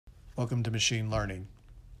Welcome to Machine Learning.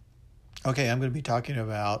 Okay, I'm going to be talking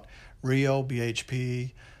about Rio,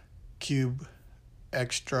 BHP, Cube,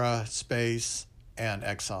 Extra, Space, and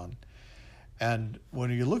Exxon. And when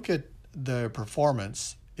you look at the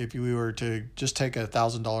performance, if you were to just take a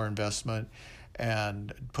 $1,000 investment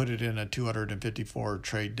and put it in a 254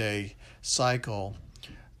 trade day cycle,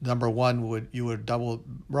 number one, you would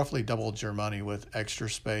roughly double your money with Extra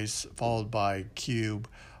Space, followed by Cube,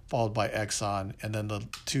 followed by Exxon, and then the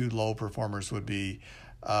two low performers would be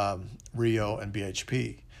Rio and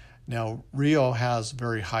BHP. Now, Rio has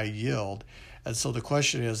very high yield, and so the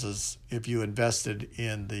question is if you invested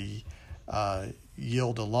in the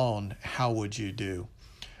yield alone, how would you do?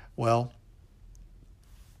 Well,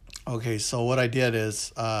 okay, so what I did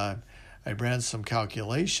is I ran some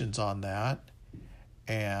calculations on that,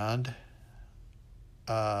 and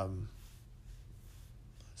let's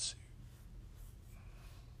see.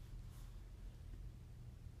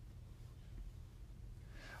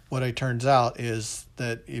 What it turns out is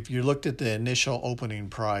that if you looked at the initial opening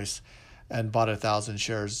price and bought 1,000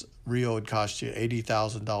 shares, Rio would cost you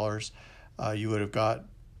 $80,000. You would have got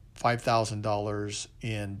 $5,000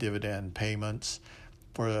 in dividend payments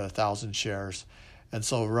for the 1,000 shares, and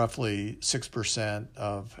so roughly 6%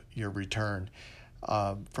 of your return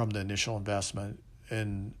from the initial investment.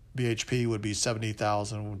 In BHP would be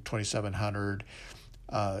 $70,000, $2,700.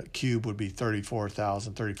 Cube would be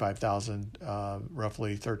 $34,000, $35,000,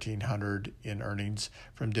 roughly $1,300 in earnings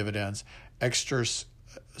from dividends. Extra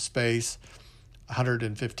Space,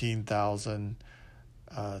 $115,000,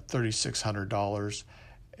 $3,600,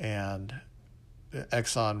 and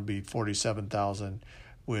Exxon would be $47,000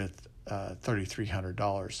 with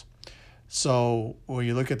 $3,300. So when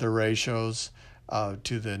you look at the ratios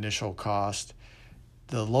to the initial cost,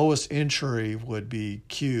 the lowest entry would be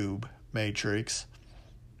Cube Matrix.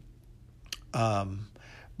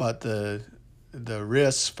 But the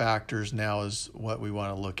risk factors now is what we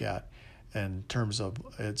want to look at in terms of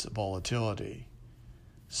its volatility.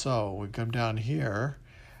 So we come down here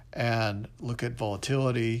and look at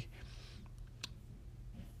volatility,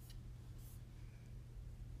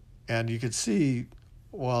 and you can see,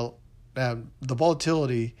 well, the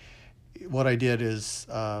volatility, what I did is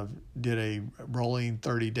did a rolling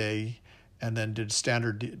 30-day and then did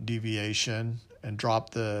standard deviation and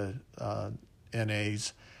dropped the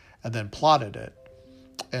NAs and then plotted it.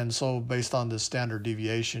 And so based on the standard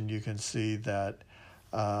deviation, you can see that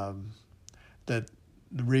that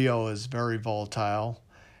Rio is very volatile,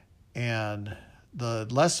 and the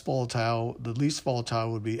least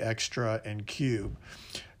volatile would be Extra and Cube.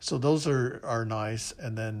 So those are nice,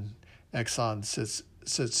 and then Exxon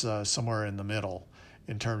sits somewhere in the middle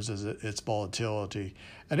in terms of its volatility.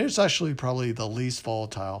 And it's actually probably the least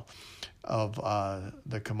volatile of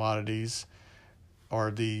the commodities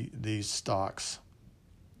or these stocks.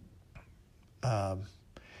 And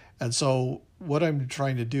so what I'm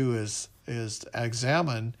trying to do is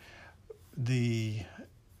examine the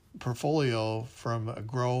portfolio from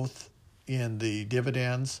growth in the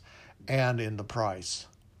dividends and in the price.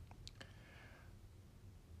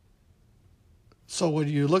 So when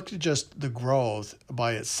you look at just the growth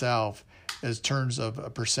by itself as terms of a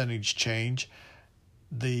percentage change,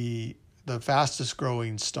 the fastest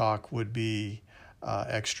growing stock would be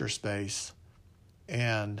Extra Space,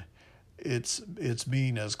 and its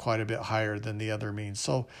mean is quite a bit higher than the other means.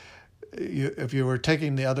 So if you were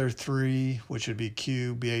taking the other three, which would be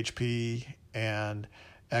Cube, BHP, and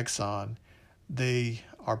Exxon, they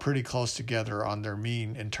are pretty close together on their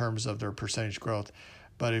mean in terms of their percentage growth.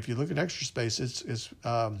 But if you look at Extra Space, it's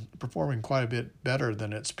performing quite a bit better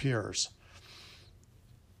than its peers.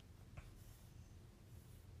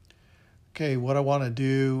 Okay, what I want to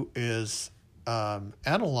do is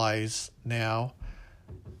analyze now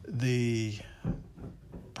the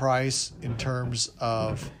price in terms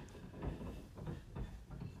of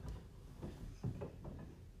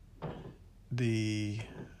the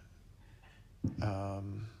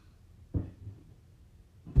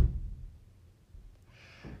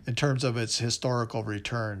in terms of its historical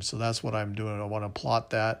return. So that's what I'm doing. I want to plot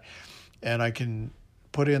that, and I can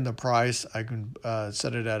put in the price. I can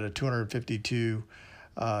set it at a 252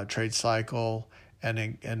 trade cycle,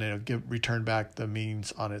 and it'll return back the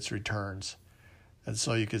means on its returns. And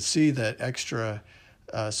so you can see that Extra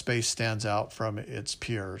Space stands out from its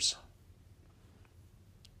peers.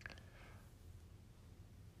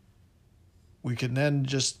 We can then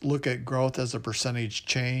just look at growth as a percentage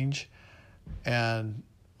change, and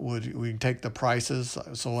we can take the prices.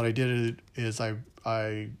 So what I did is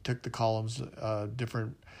I took the columns,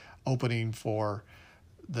 different opening for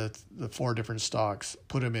the four different stocks,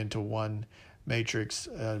 put them into one matrix,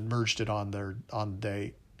 merged it on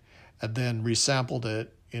date, and then resampled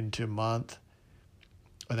it into month,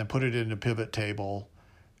 and then put it in a pivot table,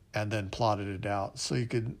 and then plotted it out. So you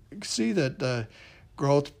could see that the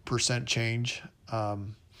growth percent change,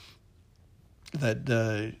 that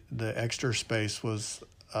the extra space was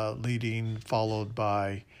leading, followed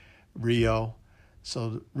by Rio.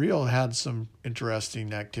 So Rio had some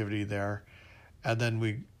interesting activity there, and then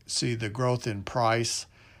we see the growth in price,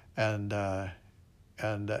 and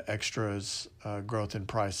extras growth in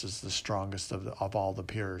price is the strongest of all the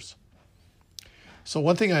peers. So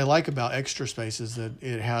one thing I like about extra space is that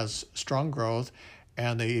it has strong growth,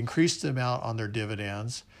 and they increase the amount on their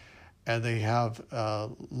dividends, and they have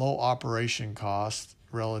low operation costs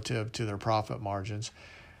relative to their profit margins.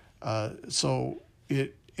 So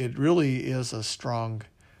it really is a strong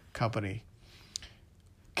company.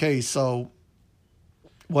 Okay, so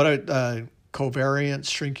what a covariance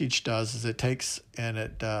shrinkage does is it takes and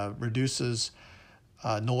it reduces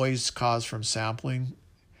noise caused from sampling,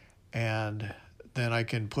 and then I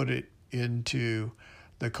can put it into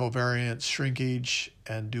the covariance shrinkage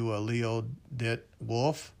and do a Leo-Dit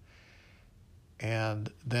Wolf,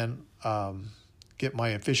 and then get my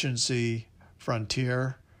efficiency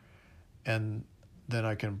frontier, and then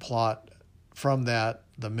I can plot from that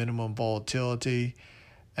the minimum volatility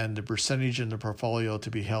and the percentage in the portfolio to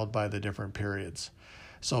be held by the different periods.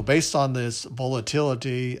 So based on this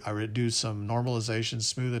volatility, I would do some normalization,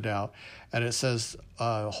 smooth it out, and it says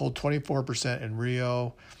hold 24% in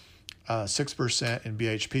Rio, 6% in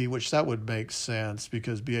BHP, which that would make sense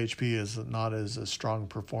because BHP is not as a strong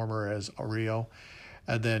performer as Rio.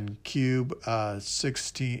 And then Cube,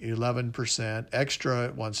 11%. Extra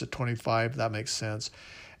at once at 25, that makes sense.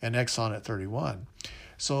 And Exxon at 31.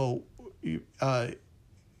 So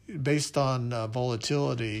based on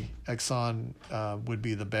volatility, Exxon would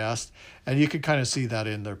be the best. And you can kind of see that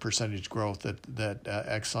in their percentage growth that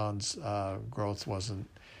Exxon's growth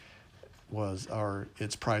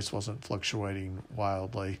its price wasn't fluctuating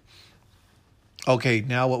wildly. Okay,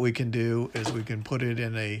 now what we can do is we can put it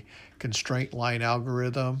in a constraint line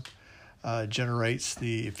algorithm, generates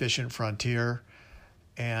the efficient frontier,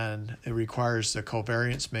 and it requires the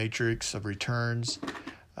covariance matrix of returns,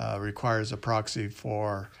 requires a proxy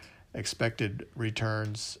for expected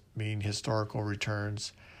returns, mean historical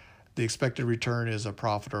returns. The expected return is a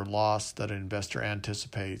profit or loss that an investor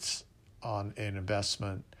anticipates on an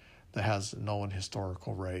investment that has known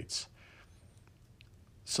historical rates.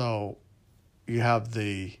 So you have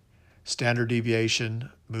the standard deviation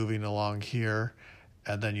moving along here,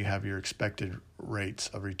 and then you have your expected rates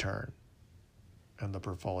of return in the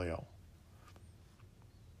portfolio.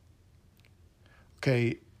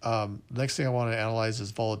 Okay, next thing I want to analyze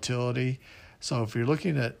is volatility. So if you're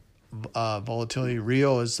looking at volatility,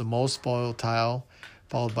 Rio is the most volatile,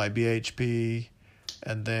 followed by BHP,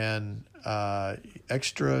 and then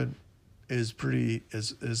Extra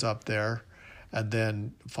is up there, and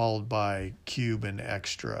then followed by Cube and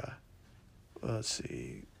Extra. Let's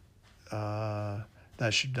see.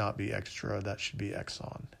 That should not be Extra. That should be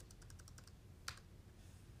Exxon.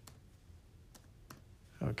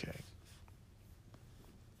 Okay.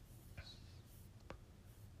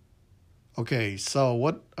 Okay, so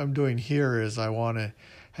what I'm doing here is I want to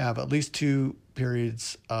have at least 2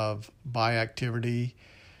 periods of buy activity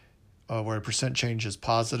where a percent change is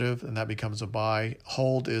positive, and that becomes a buy.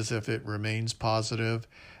 Hold is if it remains positive,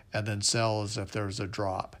 and then sell is if there's a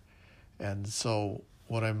drop. And so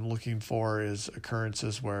what I'm looking for is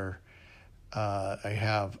occurrences where I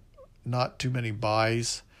have not too many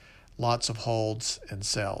buys, lots of holds, and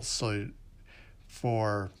sells. So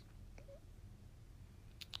for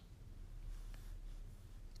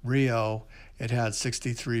Rio, it had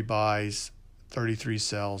 63 buys, 33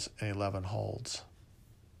 sells, and 11 holds.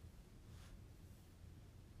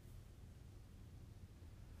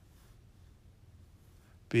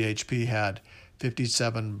 BHP had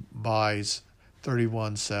 57 buys,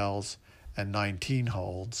 31 sells, and 19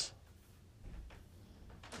 holds.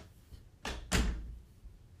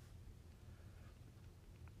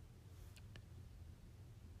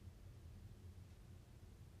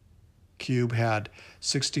 Cube had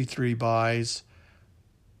 63 buys,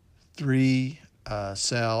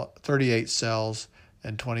 38 sells,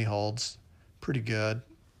 and 20 holds. Pretty good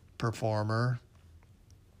performer.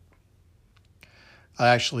 I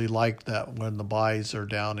actually like that when the buys are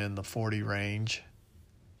down in the 40 range.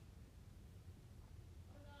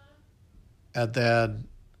 And then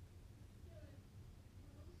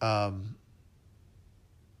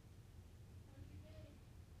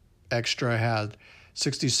Extra had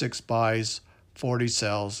 66 buys, 40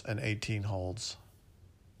 sells, and 18 holds.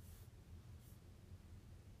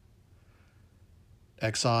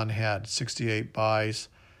 Exxon had 68 buys,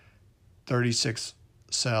 36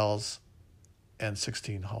 sells, and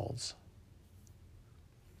 16 holds.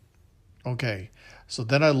 Okay, so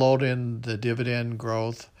then I load in the dividend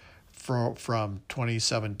growth from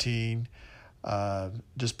 2017.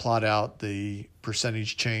 Just plot out the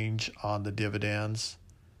percentage change on the dividends.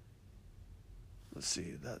 Let's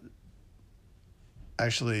see that.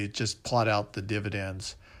 Actually, just plot out the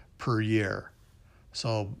dividends per year.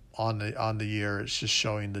 So on the year, it's just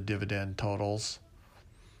showing the dividend totals.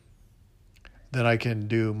 Then I can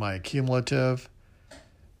do my cumulative,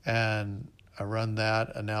 and I run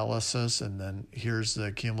that analysis, and then here's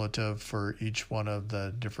the cumulative for each one of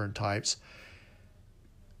the different types.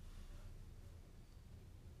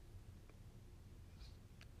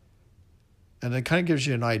 And it kind of gives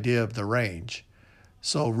you an idea of the range.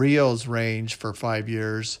 So Rio's range for 5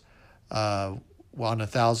 years on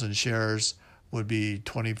 1,000 shares would be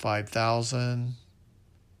 25,000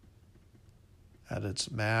 at its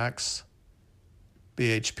max.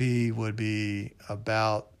 BHP would be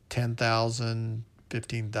about 10,000,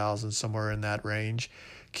 15,000, somewhere in that range.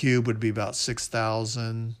 Cube would be about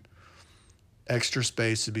 6,000. Extra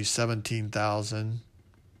Space would be 17,000.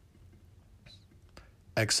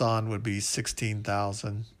 Exxon would be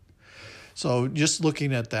 16,000. So just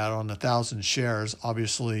looking at that on 1,000 shares,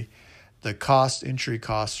 obviously the entry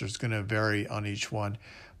cost is going to vary on each one,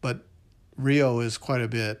 but Rio is quite a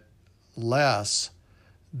bit less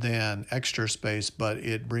than Extra Space, but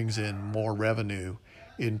it brings in more revenue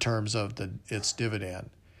in terms of its dividend,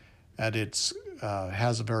 and it's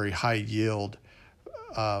has a very high yield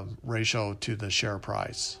ratio to the share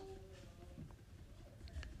price.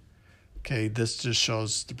 Okay, this just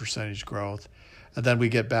shows the percentage growth. And then we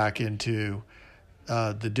get back into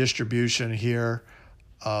the distribution here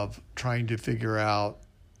of trying to figure out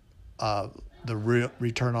the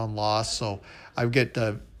return on loss. So I get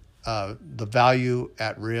the value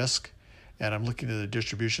at risk, and I'm looking at the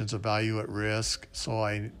distributions of value at risk. So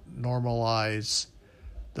I normalize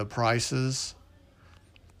the prices.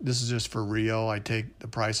 This is just for Rio. I take the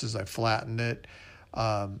prices, I flatten it.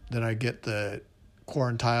 Then I get the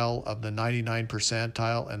quartile of the 99th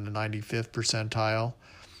percentile and the 95th percentile,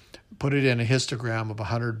 put it in a histogram of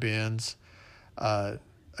 100 bins. I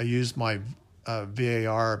use my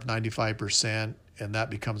VAR of 95%, and that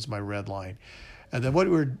becomes my red line. And then what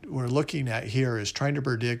we're looking at here is trying to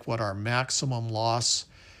predict what our maximum loss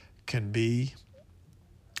can be,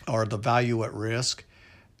 or the value at risk,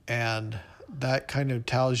 and that kind of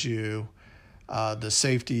tells you the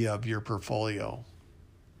safety of your portfolio.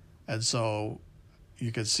 And so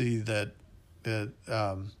you can see that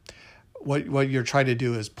what you're trying to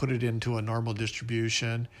do is put it into a normal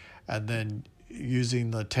distribution, and then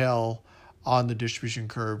using the tail on the distribution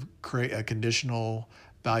curve, create a conditional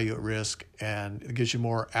value at risk, and it gives you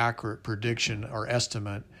more accurate prediction or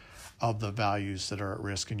estimate of the values that are at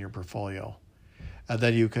risk in your portfolio. And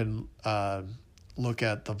then you can look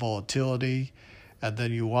at the volatility, and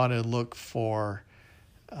then you want to look for,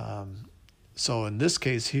 so in this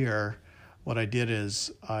case here, what I did is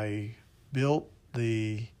I built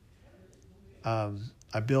my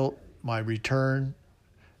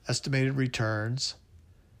estimated returns,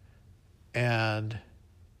 and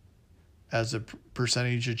as a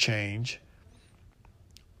percentage of change,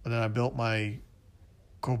 and then I built my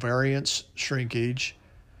covariance shrinkage,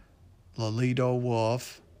 Lalido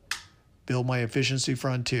Wolf, build my efficiency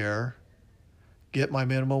frontier, get my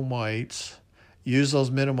minimum weights, use those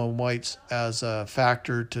minimum weights as a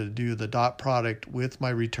factor to do the dot product with my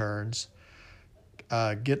returns,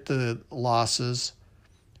 get the losses,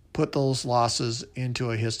 put those losses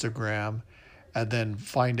into a histogram, and then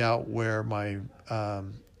find out where my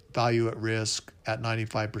value at risk at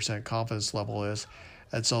 95% confidence level is.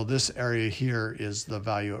 And so this area here is the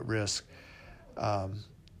value at risk.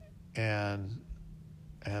 And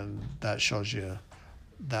that shows you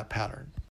that pattern.